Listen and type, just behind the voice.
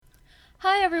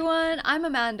Hi everyone, I'm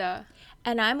Amanda.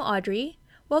 And I'm Audrey.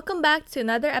 Welcome back to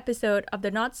another episode of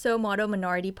the Not So Model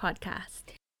Minority podcast.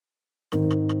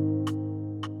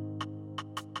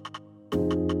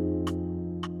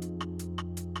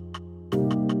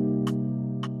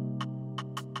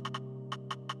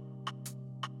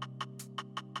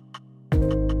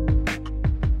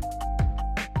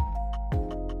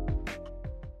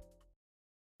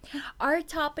 Our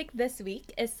topic this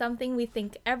week is something we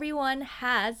think everyone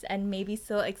has and maybe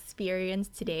still experience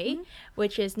today,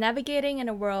 which is navigating in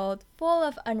a world full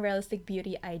of unrealistic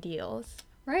beauty ideals.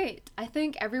 Right. I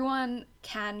think everyone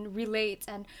can relate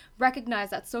and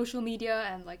recognize that social media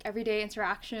and everyday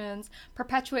interactions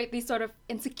perpetuate these sort of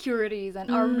insecurities and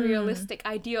unrealistic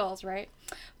ideals, right?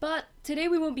 But today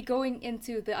we won't be going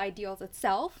into the ideals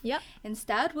itself. Yep.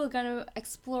 Instead, we're going to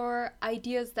explore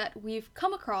ideas that we've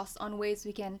come across on ways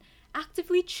we can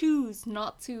actively choose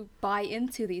not to buy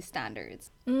into these standards.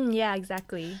 Yeah,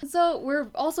 exactly. So we're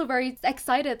also very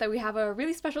excited that we have a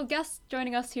really special guest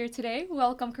joining us here today.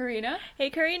 Welcome, Karina. Hey,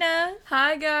 Karina.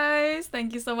 Hi guys,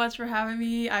 thank you so much for having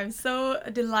me. I'm so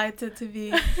delighted to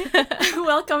be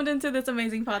welcomed into this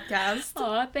amazing podcast.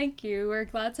 Oh, thank you. We're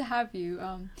glad to have you.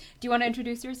 Do you want to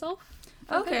introduce yourself?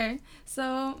 Okay,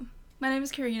 so my name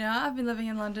is Karina. I've been living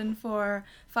in London for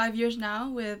 5 years now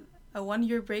with a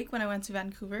 1-year break when I went to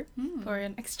Vancouver for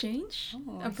an exchange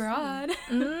abroad.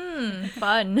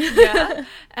 Fun. Yeah,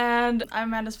 and I'm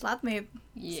Amanda's flatmate.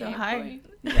 Yeah, so hi. boy.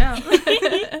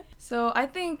 Yeah. So I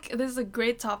think this is a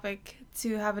great topic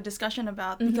to have a discussion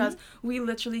about because we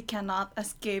literally cannot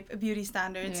escape beauty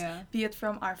standards, be it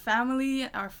from our family,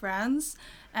 our friends.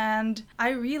 And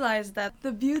I realized that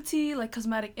the beauty,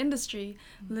 cosmetic industry,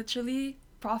 literally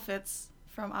profits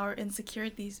from our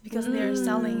insecurities because they're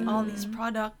selling all these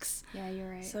products. Yeah, you're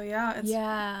right. So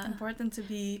it's important to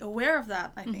be aware of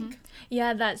that, I think.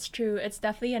 Yeah, that's true. It's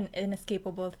definitely an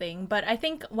inescapable thing. But I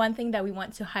think one thing that we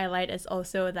want to highlight is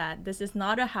also that this is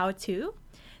not a how-to.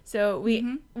 So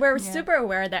we're super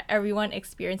aware that everyone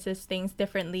experiences things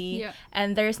differently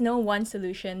and there's no one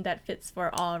solution that fits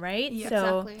for all, right? Yeah,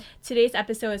 so exactly. Today's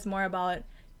episode is more about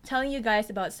telling you guys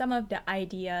about some of the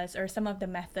ideas or some of the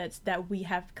methods that we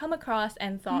have come across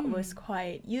and thought was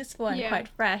quite useful and quite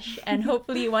fresh, and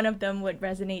hopefully one of them would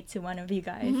resonate to one of you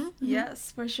guys.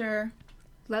 Yes, for sure.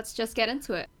 Let's just get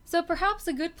into it. So perhaps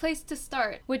a good place to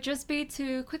start would just be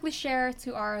to quickly share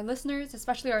to our listeners,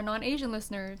 especially our non-Asian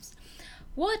listeners,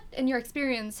 what, in your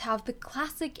experience, have the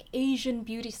classic Asian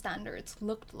beauty standards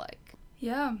looked like?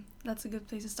 Yeah, that's a good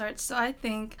place to start. So I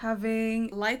think having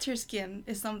lighter skin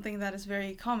is something that is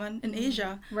very common in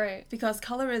Asia. Right. Because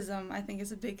colorism, I think,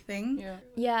 is a big thing.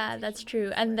 Yeah, that's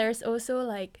true. And there's also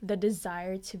the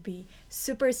desire to be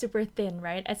super, super thin,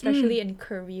 right? Especially in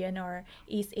Korean or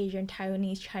East Asian,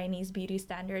 Taiwanese, Chinese beauty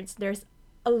standards. There's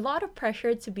a lot of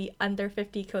pressure to be under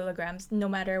 50 kilograms no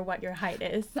matter what your height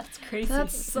is. That's crazy.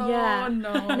 That's so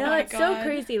No, it's so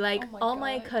crazy. Oh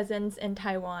My cousins in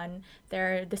Taiwan,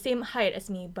 they're the same height as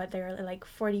me, but they're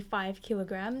 45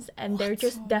 kilograms and they're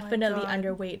just definitely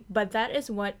underweight. But that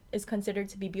is what is considered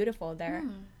to be beautiful there.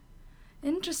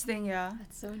 Interesting, yeah.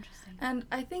 That's so interesting. And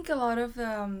I think a lot of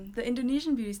the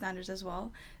Indonesian beauty standards as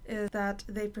well is that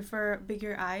they prefer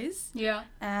bigger eyes. Yeah.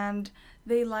 And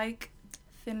they like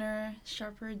thinner,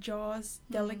 sharper jaws,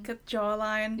 delicate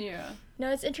jawline. Yeah.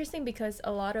 No, it's interesting because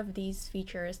a lot of these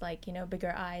features,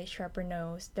 bigger eyes, sharper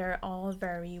nose, they're all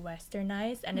very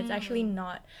westernized, and it's actually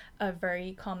not a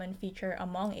very common feature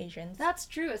among Asians. That's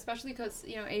true, especially because,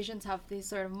 Asians have these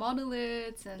sort of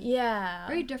monolids and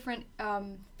very different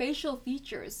facial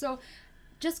features. So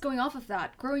just going off of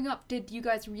that, growing up, did you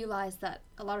guys realize that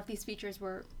a lot of these features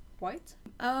were white?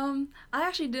 I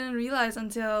actually didn't realize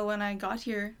until when I got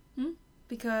here.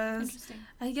 Because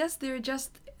I guess they're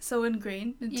just so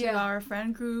ingrained into our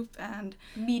friend group and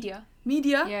media.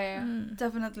 Yeah.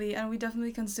 Definitely. And we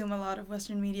definitely consume a lot of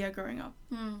Western media growing up.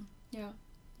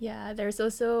 Yeah, there's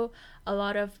also a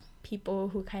lot of people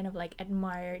who kind of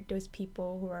admire those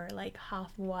people who are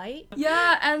half white.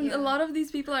 Yeah, and a lot of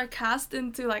these people are cast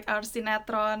into our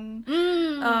sinetron,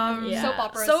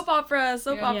 soap operas.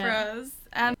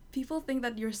 And people think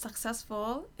that you're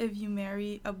successful if you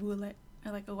marry a bule.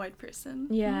 Or a white person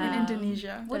in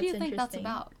Indonesia. What do you think that's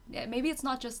about? Yeah, maybe it's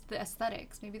not just the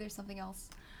aesthetics. Maybe there's something else.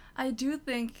 I do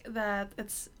think that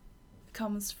it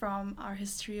comes from our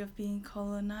history of being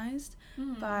colonized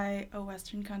by a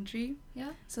Western country.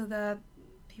 Yeah. So that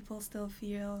people still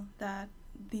feel that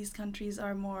these countries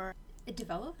are more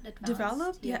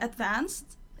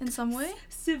advanced in some way.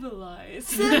 Civilized.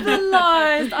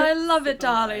 Civilized. I love it,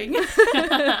 darling.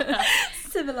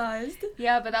 Civilized.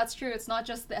 Yeah, but that's true. It's not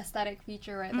just the aesthetic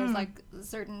feature, right? There's like a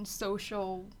certain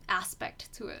social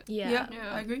aspect to it. Yeah,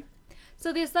 I agree.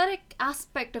 So the aesthetic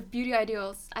aspect of beauty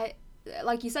ideals,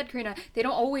 like you said, Karina, they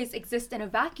don't always exist in a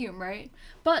vacuum, right?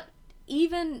 But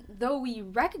even though we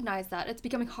recognize that, it's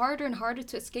becoming harder and harder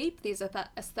to escape these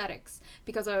aesthetics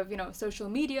because of, social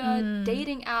media,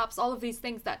 dating apps, all of these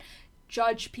things that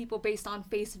judge people based on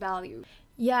face value.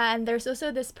 Yeah, and there's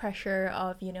also this pressure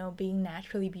of, being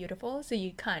naturally beautiful. So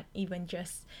you can't even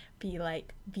just be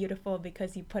like beautiful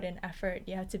because you put in effort.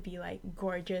 You have to be like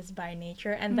gorgeous by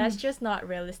nature. And that's just not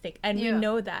realistic. And we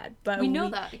know that. But we know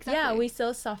that, exactly. Yeah, we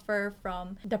still suffer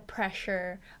from the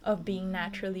pressure of being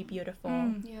naturally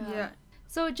beautiful. Yeah.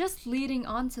 So just leading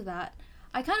on to that,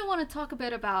 I kind of want to talk a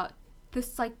bit about the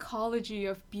psychology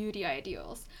of beauty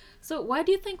ideals. So why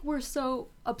do you think we're so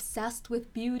obsessed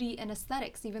with beauty and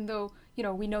aesthetics, even though,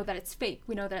 we know that it's fake,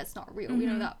 we know that it's not real, we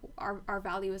know that our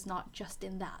value is not just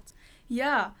in that?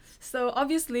 Yeah, so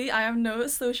obviously I am no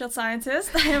social scientist.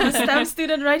 I am a STEM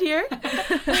student right here.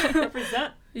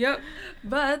 Represent. Yep.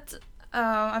 But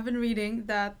I've been reading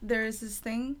that there is this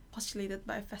thing postulated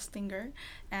by Festinger,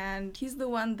 and he's the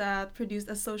one that produced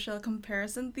a social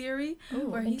comparison theory. Ooh,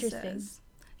 where he interesting.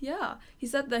 he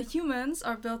said that humans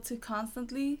are built to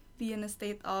constantly be in a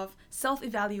state of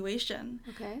self-evaluation.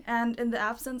 Okay. And in the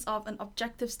absence of an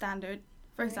objective standard,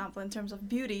 for example, in terms of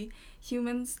beauty,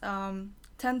 humans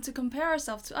tend to compare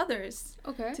ourselves to others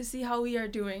to see how we are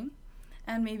doing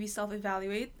and maybe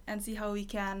self-evaluate and see how we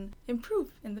can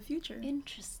improve in the future.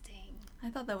 Interesting. I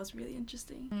thought that was really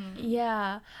interesting.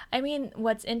 Yeah. I mean,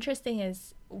 what's interesting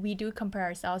is we do compare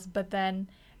ourselves, but then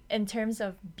in terms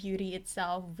of beauty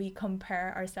itself, we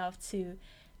compare ourselves to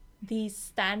these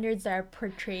standards that are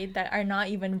portrayed that are not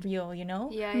even real,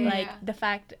 the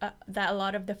fact that a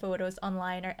lot of the photos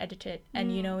online are edited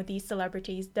and these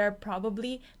celebrities, they're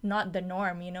probably not the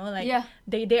norm,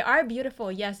 they are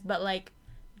beautiful, yes, but like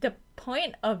the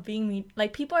point of being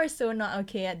people are so not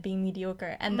okay at being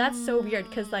mediocre, and that's so weird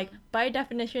because like by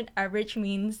definition average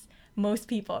means most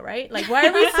people, right? Like why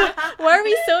are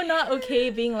we so not okay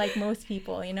being like most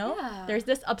people, There's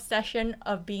this obsession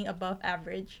of being above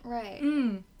average, right?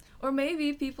 Or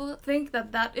maybe people think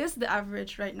that is the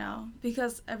average right now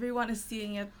because everyone is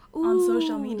seeing it on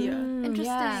social media. Interesting.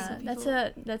 Yeah,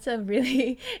 that's a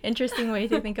really interesting way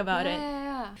to think about it.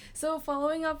 Yeah. So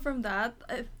following up from that,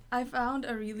 I found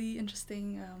a really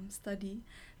interesting study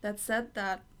that said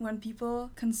that when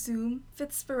people consume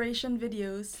fitspiration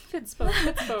videos, Fitspo,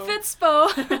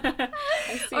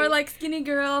 or like skinny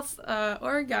girls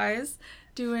or guys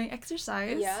doing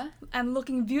exercise and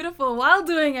looking beautiful while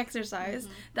doing exercise,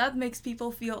 that makes people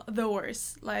feel the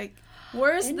worst. Like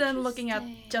worse than looking at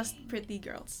just pretty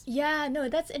girls. Yeah, no,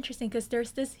 that's interesting because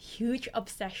there's this huge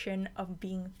obsession of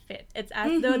being fit. It's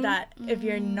as though that if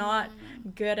you're not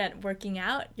good at working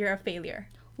out, you're a failure.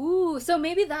 Ooh, so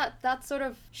maybe that sort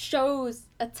of shows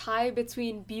a tie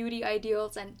between beauty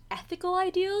ideals and ethical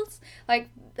ideals? Like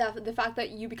the fact that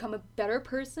you become a better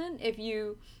person if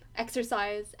you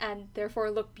exercise and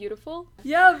therefore look beautiful?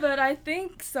 Yeah, but I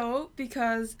think so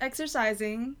because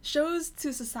exercising shows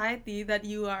to society that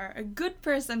you are a good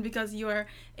person because you are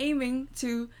aiming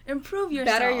to improve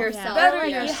yourself. Better yourself. Yeah. Better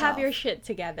yourself. You have your shit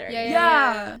together.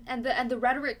 Yeah. And the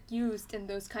rhetoric used in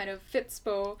those kind of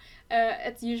fitspo,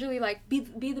 it's usually like be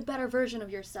the better version of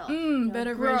yourself.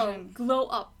 Better grow, version. Glow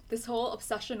up. This whole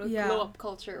obsession with glow up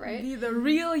culture, right? Be the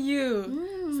real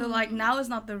you. So like now is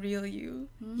not the real you.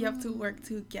 You have to work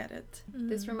to get it.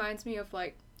 This reminds me of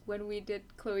like when we did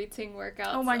Chloe Ting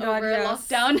workouts oh my God, over yes.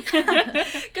 lockdown.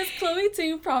 Because Chloe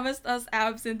Ting promised us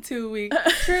abs in 2 weeks.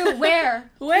 True. Where?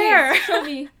 Where? Please, show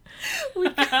me.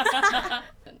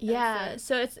 Yeah,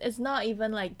 so it's not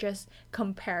even like just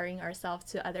comparing ourselves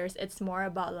to others. It's more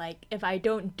about like if I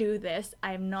don't do this,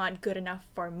 I'm not good enough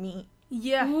for me.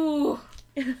 Yeah. Ooh.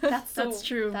 That's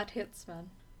true. That hits, man.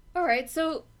 All right,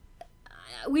 so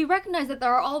we recognize that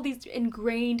there are all these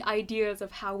ingrained ideas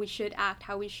of how we should act,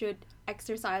 how we should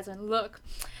exercise and look.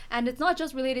 And it's not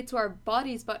just related to our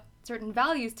bodies, but certain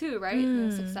values too,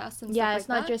 right? Success and stuff like it's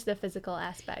not that. just the physical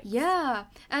aspect. Yeah.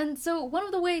 And so one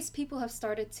of the ways people have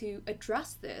started to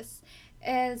address this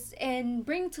is in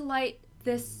bringing to light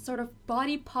this sort of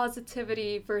body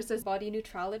positivity versus body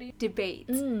neutrality debate.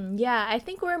 Yeah, I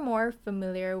think we're more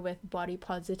familiar with body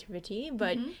positivity,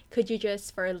 but could you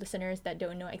just, for listeners that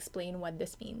don't know, explain what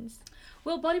this means?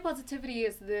 Well, body positivity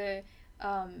is the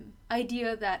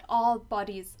idea that all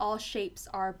bodies, all shapes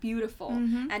are beautiful,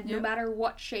 and no matter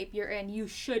what shape you're in, you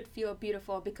should feel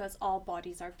beautiful because all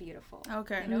bodies are beautiful.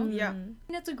 Okay. You know? Yeah. And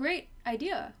it's a great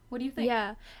idea. What do you think?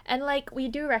 Yeah, and like we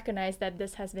do recognize that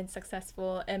this has been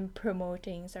successful in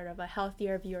promoting sort of a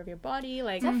healthier view of your body.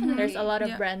 Like there's a lot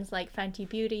of brands like Fenty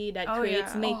Beauty that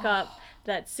creates makeup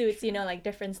that suits, you know, like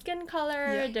different skin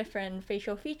color, different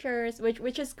facial features,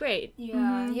 which is great.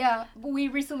 Yeah. We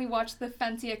recently watched the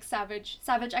Fenty X Savage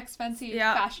X Fenty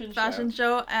fashion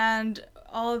show, and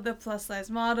all of the plus size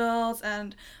models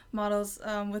and models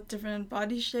with different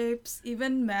body shapes,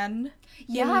 even men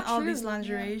in all these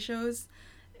lingerie shows.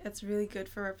 It's really good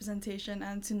for representation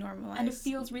and to normalize. And it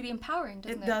feels really empowering,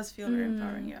 doesn't it? It does feel very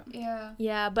empowering,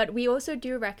 Yeah, but we also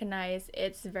do recognize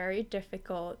it's very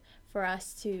difficult for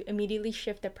us to immediately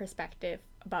shift the perspective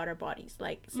about our bodies.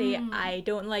 Like, say I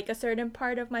don't like a certain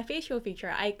part of my facial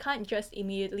feature. I can't just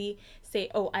immediately say,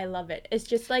 oh, I love it. It's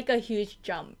just like a huge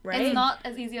jump, right? It's not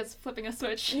as easy as flipping a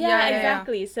switch. Yeah,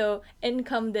 exactly. So in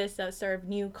come this sort of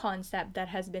new concept that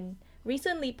has been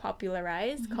recently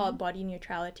popularized called body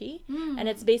neutrality. And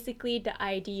it's basically the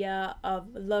idea of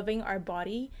loving our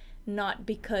body not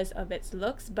because of its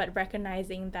looks, but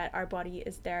recognizing that our body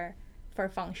is there for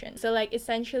function. So like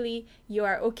essentially you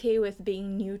are okay with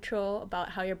being neutral about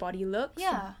how your body looks,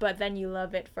 but then you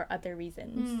love it for other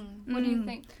reasons. What do you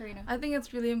think, Karina? I think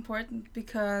it's really important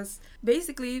because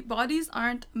basically bodies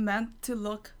aren't meant to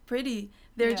look pretty.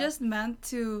 They're just meant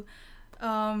to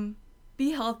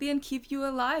be healthy and keep you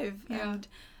alive and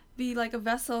be like a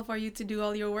vessel for you to do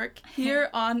all your work here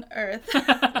on Earth.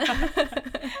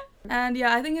 And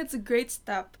I think it's a great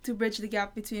step to bridge the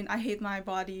gap between I hate my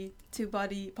body to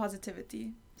body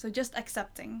positivity. So just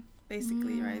accepting,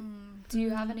 basically, right? Do you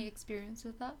have any experience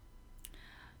with that?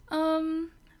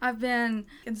 I've been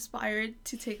inspired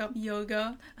to take up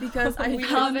yoga because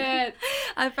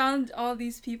I found all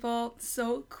these people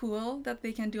so cool that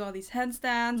they can do all these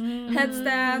headstands.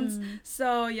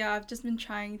 So I've just been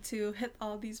trying to hit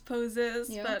all these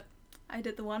poses, but I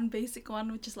did the one basic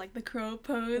one, which is like the crow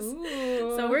pose.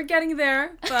 Ooh. So we're getting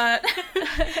there, but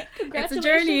it's a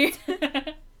journey.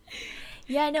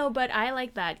 Yeah, no, but I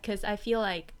like that because I feel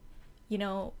like, you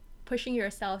know, pushing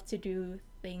yourself to do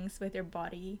things with your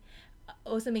body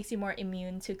also makes you more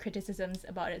immune to criticisms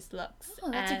about its looks.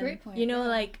 Oh, that's a great point. You know,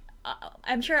 like,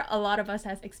 I'm sure a lot of us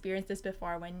has experienced this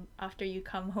before when after you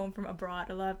come home from abroad,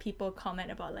 a lot of people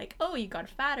comment about like, oh, you got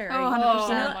fatter. 100%.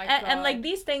 You know? And like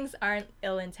these things aren't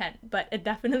ill intent, but it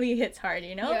definitely hits hard,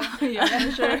 you know? Yeah,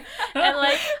 sure. And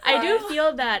like, I do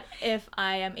feel that if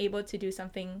I am able to do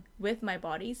something with my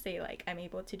body, say like I'm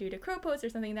able to do the crow pose or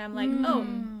something, that I'm like, oh,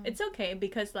 it's okay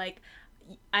because like,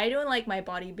 I don't like my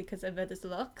body because of its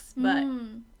looks, but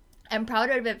I'm proud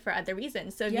of it for other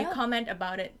reasons. So if you comment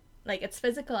about it, like its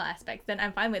physical aspects, then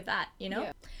I'm fine with that, you know?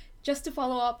 Yeah. Just to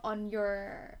follow up on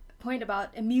your point about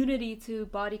immunity to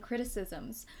body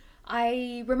criticisms,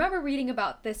 I remember reading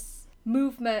about this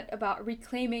movement about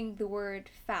reclaiming the word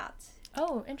fat.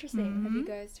 Oh, interesting. Have you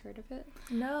guys heard of it?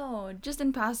 No. Just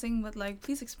in passing, but like,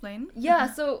 please explain.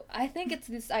 Yeah, so I think it's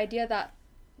this idea that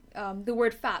the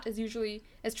word fat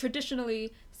is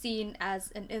traditionally seen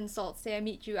as an insult. Say I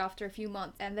meet you after a few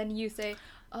months and then you say,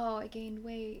 oh, I gained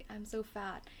weight, I'm so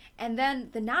fat. And then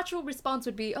the natural response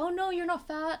would be, oh no, you're not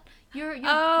fat. You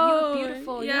look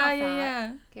beautiful. You're not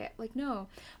fat. Okay, like no.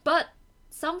 But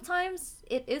sometimes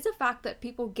it is a fact that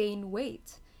people gain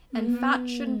weight. And fat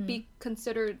shouldn't be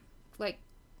considered like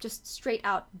just straight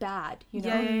out bad, you know?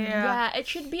 Yeah, it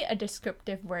should be a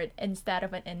descriptive word instead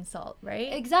of an insult,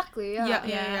 right? Exactly,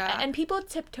 yeah. And people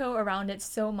tiptoe around it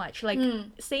so much. Like,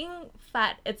 saying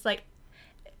fat, it's like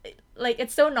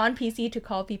it's so non-PC to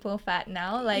call people fat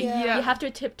now. Like, you have to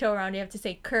tiptoe around. You have to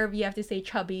say curvy, you have to say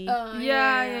chubby.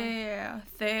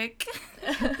 Thick.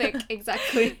 Thick,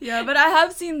 exactly. Yeah, but I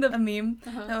have seen the meme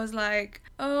that was like,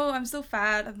 oh, I'm so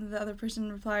fat. And the other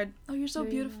person replied, oh, you're so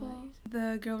beautiful. Nice.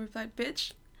 The girl replied,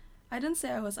 bitch, I didn't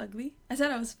say I was ugly. I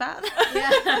said I was fat.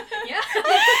 Yeah.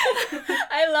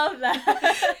 I love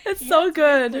that. It's so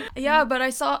good. Yeah, but I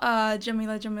saw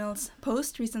Jamila Jamil's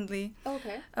post recently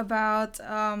about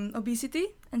obesity,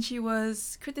 and she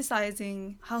was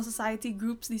criticizing how society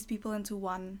groups these people into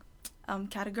one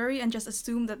category and just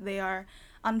assume that they are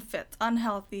unfit,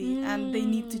 unhealthy, and they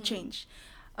need to change.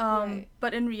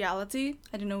 But in reality,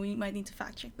 I don't know, we might need to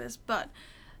fact check this, but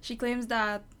she claims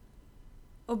that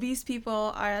obese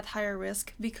people are at higher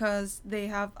risk because they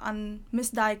have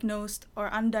misdiagnosed or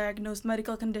undiagnosed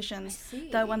medical conditions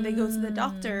that when they go to the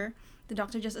doctor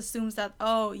just assumes that,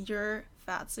 oh, you're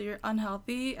fat, so you're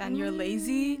unhealthy and you're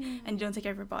lazy and you don't take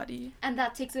care of your body. And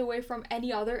that takes away from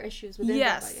any other issues within your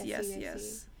body.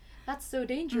 Yes. That's so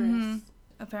dangerous. Mm-hmm.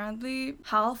 Apparently,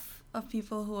 half of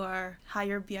people who are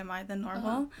higher BMI than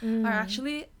normal are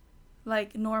actually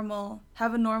like normal,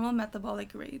 have a normal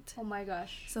metabolic rate. Oh my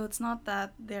gosh. So it's not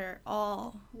that they're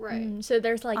all right. So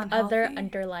there's like unhealthy. other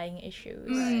underlying issues.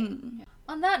 Right. Yeah.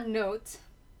 On that note,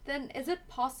 then is it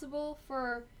possible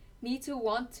for me to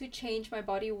want to change my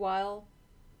body while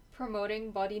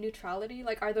promoting body neutrality?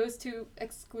 Like, are those two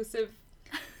exclusive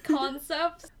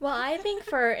concepts? Well, I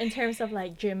think in terms of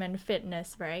like gym and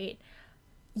fitness, right?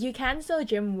 You can still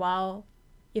gym while,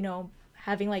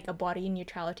 having like a body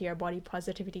neutrality or body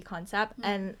positivity concept.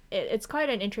 And it's quite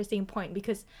an interesting point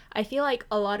because I feel like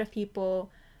a lot of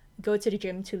people go to the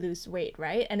gym to lose weight,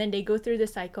 right? And then they go through the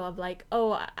cycle of like,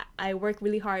 oh, I work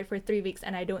really hard for 3 weeks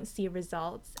and I don't see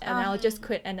results and I'll just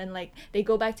quit. And then like they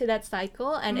go back to that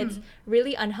cycle and it's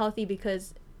really unhealthy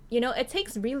because it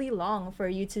takes really long for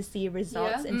you to see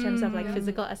results in terms of like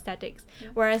physical aesthetics.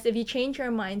 Whereas if you change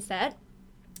your mindset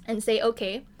and say,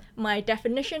 okay, my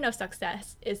definition of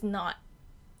success is not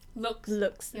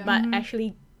looks but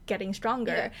actually getting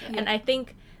stronger. And I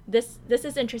think this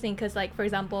is interesting because like, for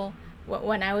example,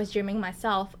 when I was gymming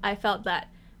myself, I felt that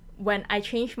when I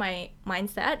changed my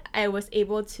mindset, I was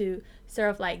able to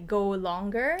sort of like go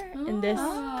longer in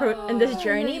this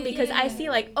journey because I see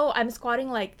like, oh, I'm squatting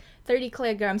like 30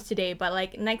 kilograms today, but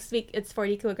like next week it's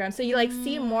 40 kilograms. So you like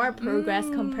see more progress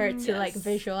compared to like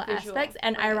visual aspects.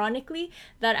 And ironically,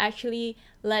 that actually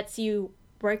lets you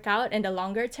work out in the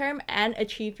longer term and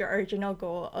achieve your original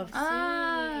goal of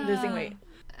losing weight.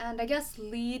 And I guess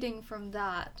leading from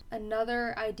that,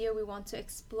 another idea we want to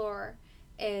explore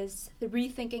is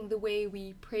rethinking the way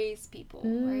we praise people,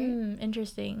 right?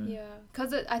 Interesting. Yeah,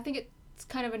 because I think it's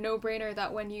kind of a no-brainer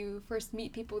that when you first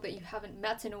meet people that you haven't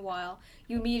met in a while,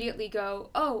 you immediately go,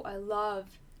 oh, I love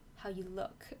how you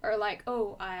look. Or like,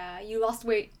 oh, you lost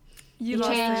weight. You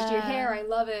changed your hair. I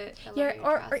love it.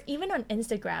 Or even on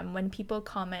Instagram, when people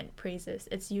comment praises,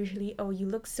 it's usually, oh, you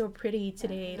look so pretty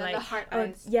today. Like the heart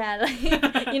eyes. Yeah,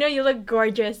 like, you look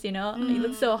gorgeous, you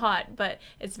look so hot. But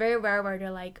it's very rare where they're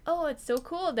like, oh, it's so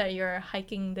cool that you're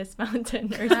hiking this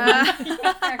mountain or something.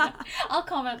 I'll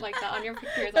comment like that on your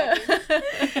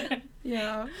pictures.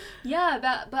 Yeah. Yeah,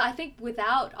 but I think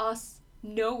without us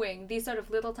knowing these sort of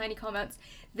little tiny comments,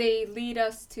 they lead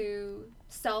us to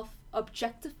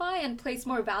self-objectify and place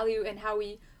more value in how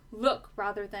we look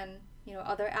rather than,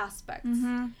 other aspects.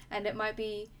 And it might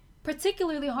be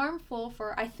particularly harmful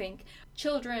for, I think,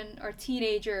 children or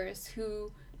teenagers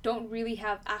who don't really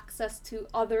have access to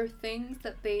other things,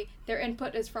 that their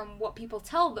input is from what people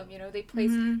tell them, they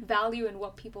place value in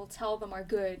what people tell them are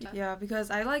good. Yeah,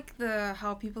 because I like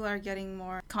how people are getting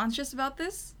more conscious about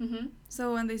this.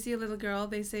 So when they see a little girl,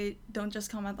 they say, don't just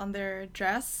comment on their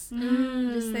dress.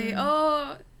 Just say,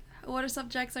 oh, what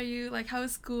subjects are you, like, how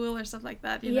is school, or stuff like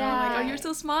that, like, oh, you're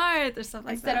so smart, or stuff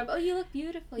like that. Instead of, oh, you look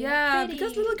beautiful, yeah,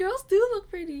 because little girls do look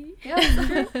pretty.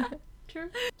 Yeah, true.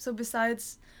 So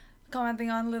besides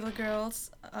commenting on little girls,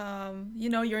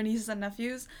 your nieces and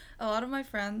nephews, a lot of my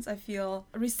friends, I feel,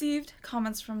 received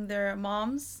comments from their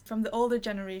moms, from the older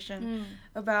generation,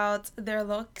 about their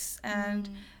looks. And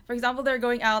for example, they're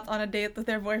going out on a date with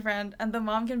their boyfriend, and the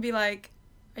mom can be like,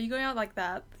 are you going out like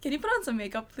that? Can you put on some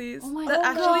makeup, please? That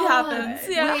actually happens.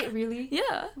 Yeah. Wait, really?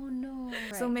 Yeah. Oh no.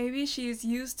 So maybe she's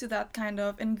used to that kind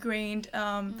of ingrained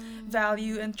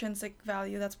value, intrinsic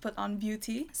value that's put on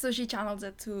beauty. So she channels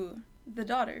it to the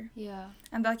daughter. Yeah.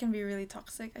 And that can be really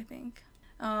toxic, I think.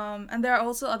 And there are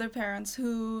also other parents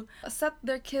who set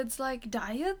their kids like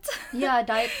diet. Yeah,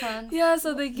 diet plans. Yeah,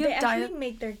 so they give diet. They actually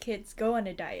make their kids go on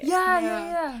a diet.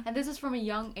 Yeah. And this is from a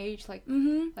young age, like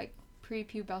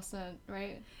prepubescent,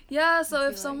 right? Yeah, so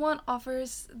if someone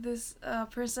offers this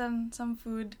person some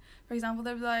food, for example,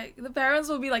 they'll be like, the parents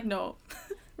will be like, no.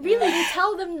 Really? You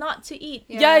tell them not to eat?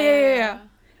 Yeah.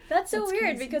 That's so weird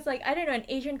crazy. Because, like, I don't know, in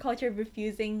Asian culture,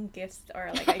 refusing gifts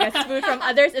or, like, I guess food from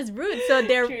others is rude. So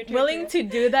they're willing to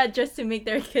do that just to make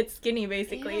their kids skinny,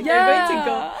 basically.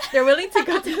 Yeah. They're willing to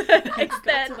go to that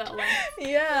extent. To that length.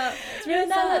 Yeah. It's really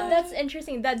that's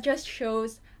interesting. That just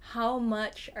shows how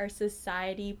much our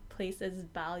society places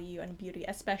value on beauty,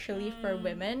 especially for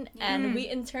women. And we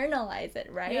internalize it,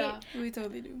 right? Yeah, we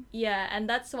totally do. Yeah, and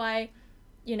that's why,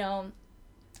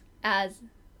 as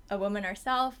a woman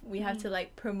ourselves, we have to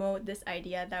like promote this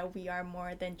idea that we are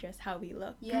more than just how we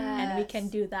look. And we can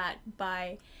do that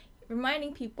by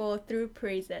reminding people through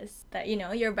praises that,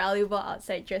 you're valuable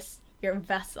outside just your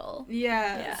vessel.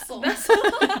 Yeah. Vessel.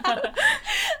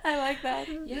 I like that.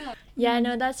 Yeah. Yeah,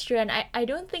 no, that's true. And I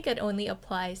don't think it only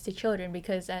applies to children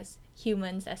because as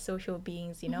humans as social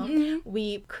beings, you know, Mm-hmm.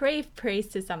 we crave praise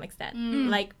to some extent.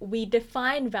 Like, we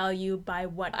define value by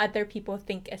what other people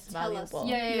think is Tell us. valuable.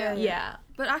 Yeah.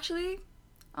 But actually,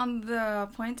 on the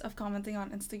point of commenting on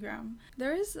Instagram,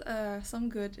 there is some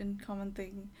good in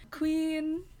commenting.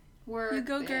 Queen, Work, you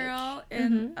go bitch. girl,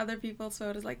 in other people's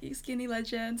photos, like you skinny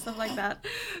legend, stuff like that.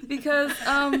 Because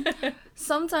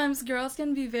sometimes girls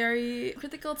can be very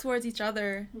critical towards each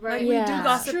other. Right. Like, we do Yeah.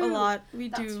 gossip a True. lot. We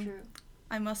That's do, true.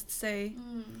 I must say.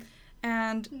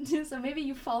 And So maybe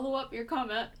you follow up your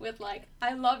comment with like,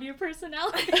 I love your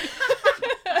personality.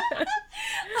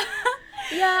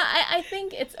 Yeah, I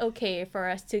think it's okay for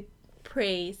us to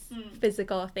praise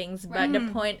physical things, but the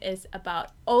point is about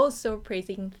also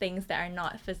praising things that are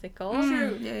not physical.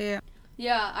 True. Yeah.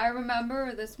 Yeah, I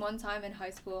remember this one time in high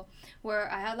school where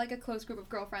I had like a close group of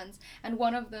girlfriends, and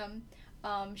one of them,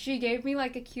 she gave me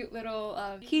like a cute little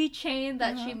keychain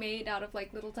that she made out of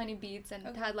like little tiny beads, and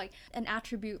it had like an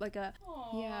attribute, like a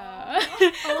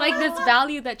like this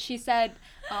value that she said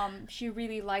she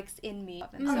really likes in me,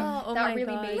 and so Oh that my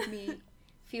really God. made me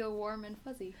feel warm and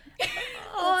fuzzy.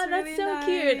 Oh, that's really so nice.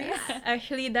 cute.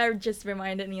 Actually, that just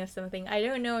reminded me of something. I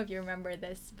don't know if you remember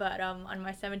this, but on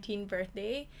my 17th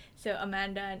birthday, so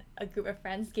Amanda and a group of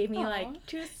friends gave me like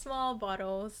 2 small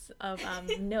bottles of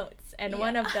notes, and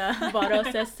one of the bottles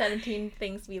says 17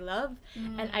 things we love,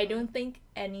 and I don't think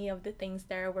any of the things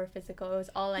there were physical. It was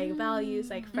all like values,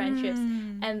 like friendships,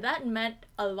 and that meant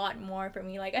a lot more for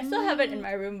me. Like, I still have it in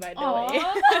my room, by the way.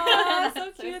 Oh, so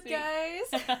That's so cute, sweet.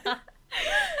 guys.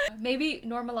 Maybe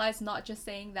normalize not just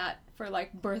saying that for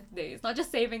like birthdays, not just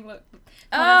saving those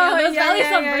yeah, values yeah,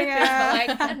 on yeah, birthdays, yeah. but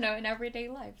like, I don't know, in everyday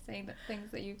life, saying the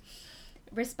things that you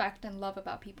respect and love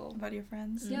about people. About your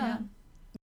friends. Yeah.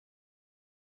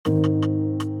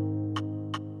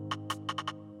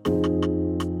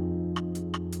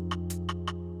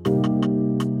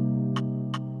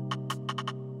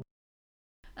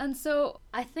 And so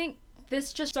I think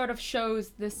this just sort of shows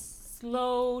this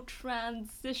slow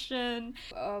transition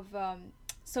of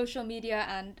social media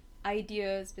and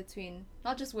ideas between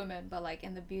not just women but like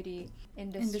in the beauty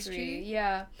industry.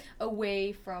 Yeah,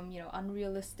 away from, you know,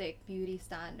 unrealistic beauty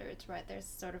standards, right? There's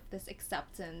sort of this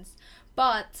acceptance,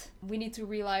 but we need to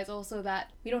realize also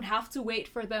that we don't have to wait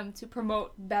for them to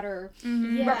promote better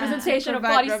representation of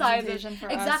Provide body sizes. representation for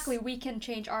Exactly, us. we can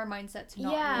change our mindset to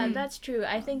not Yeah, wait. that's true.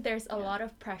 I think there's a lot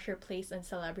of pressure placed on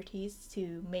celebrities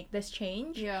to make this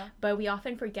change. Yeah. But we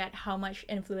often forget how much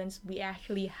influence we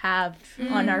actually have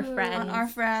on our True. friends. On our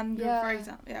friend group, Yeah. for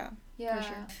example. Yeah. Yeah. For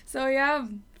sure. So yeah,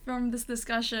 from this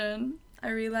discussion, I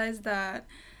realized that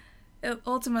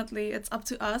ultimately it's up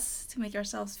to us to make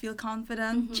ourselves feel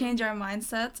confident, change our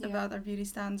mindset about our beauty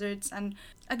standards, and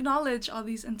acknowledge all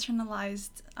these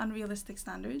internalized unrealistic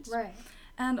standards. Right.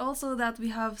 And also that we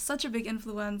have such a big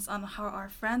influence on how our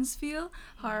friends feel,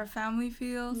 how our family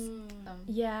feels.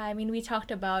 Yeah, I mean, we talked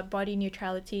about body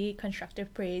neutrality,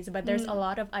 constructive praise, but there's a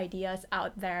lot of ideas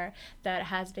out there that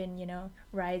has been, you know,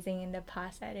 rising in the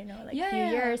past, I don't know, like few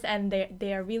years, and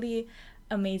they are really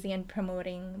amazing in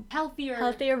promoting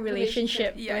Healthier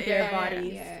relationship Yeah, with yeah, your yeah,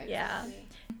 bodies. Yeah. exactly.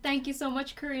 Thank you so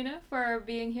much, Karina, for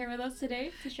being here with us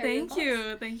today to share your Thank thoughts.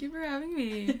 you. Thank you for having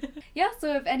me. Yeah,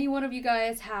 so if any one of you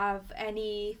guys have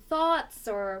any thoughts,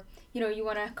 or, you know, you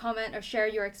want to comment or share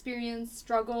your experience,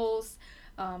 struggles,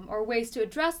 or ways to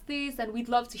address these, then we'd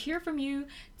love to hear from you.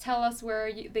 Tell us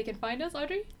where they can find us,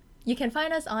 Audrey. You can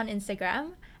find us on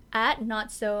Instagram at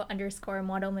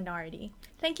notso_model minority.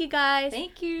 Thank you, guys.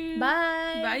 Thank you.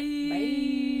 Bye. Bye.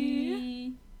 Bye.